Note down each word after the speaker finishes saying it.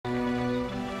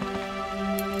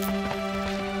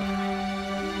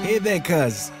Hey there,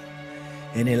 cuz.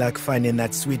 Any luck finding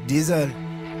that sweet diesel?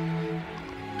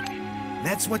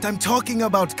 That's what I'm talking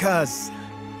about, cuz.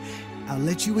 I'll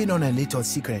let you in on a little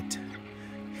secret.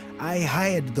 I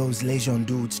hired those Legion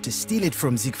dudes to steal it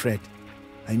from Siegfried.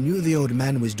 I knew the old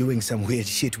man was doing some weird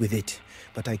shit with it,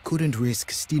 but I couldn't risk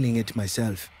stealing it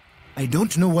myself. I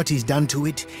don't know what he's done to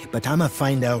it, but I'ma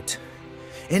find out.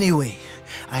 Anyway,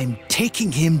 I'm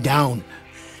taking him down.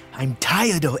 I'm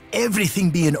tired of everything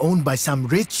being owned by some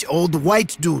rich old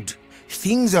white dude.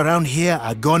 Things around here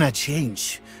are gonna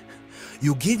change.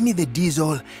 You give me the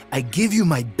diesel, I give you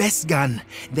my best gun,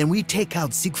 then we take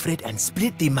out Siegfried and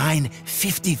split the mine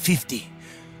 50-50.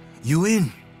 You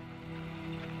in?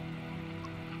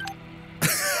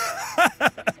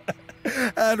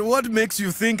 And what makes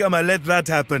you think I'ma let that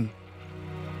happen?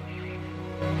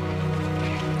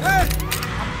 Hey!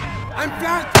 I'm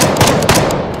flanked!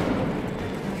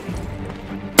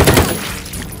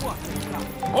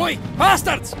 Oi,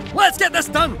 bastards! Let's get this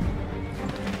done!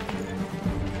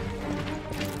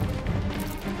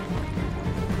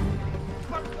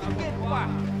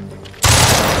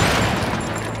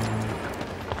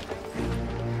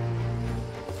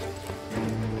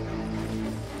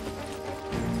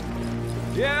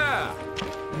 Yeah!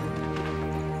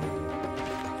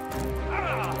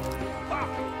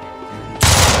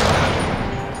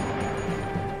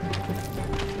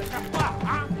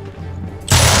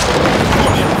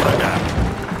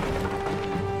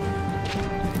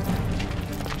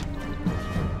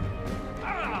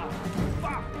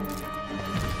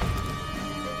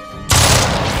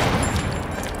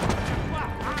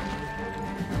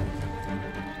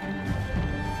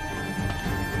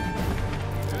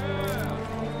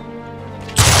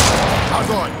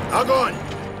 Огонь! Огонь!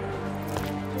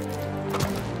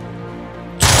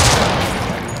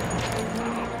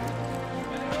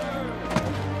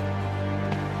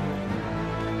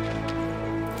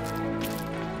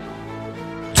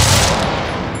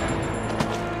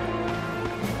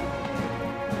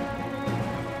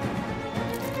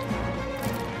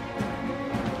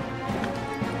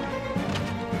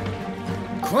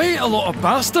 Quite a lot of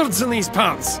bastards in these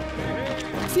parts.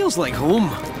 Feels like home.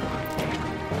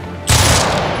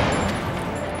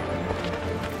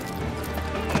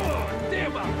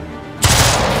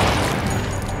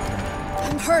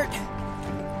 I'm hurt.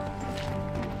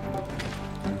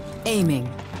 Aiming.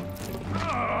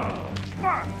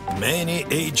 Many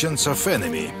agents of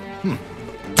enemy.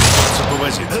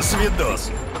 Повози, до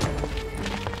свидос.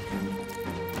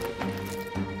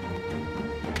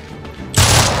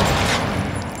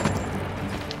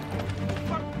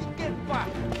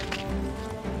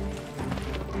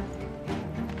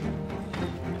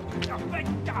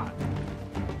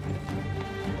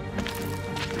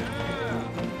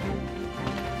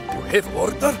 Have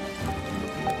order?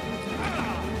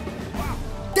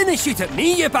 Didn't shoot at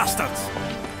me, you bastards!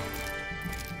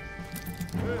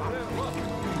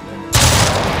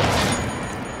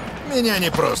 Меня не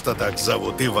просто так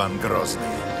зовут Иван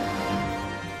Грозный.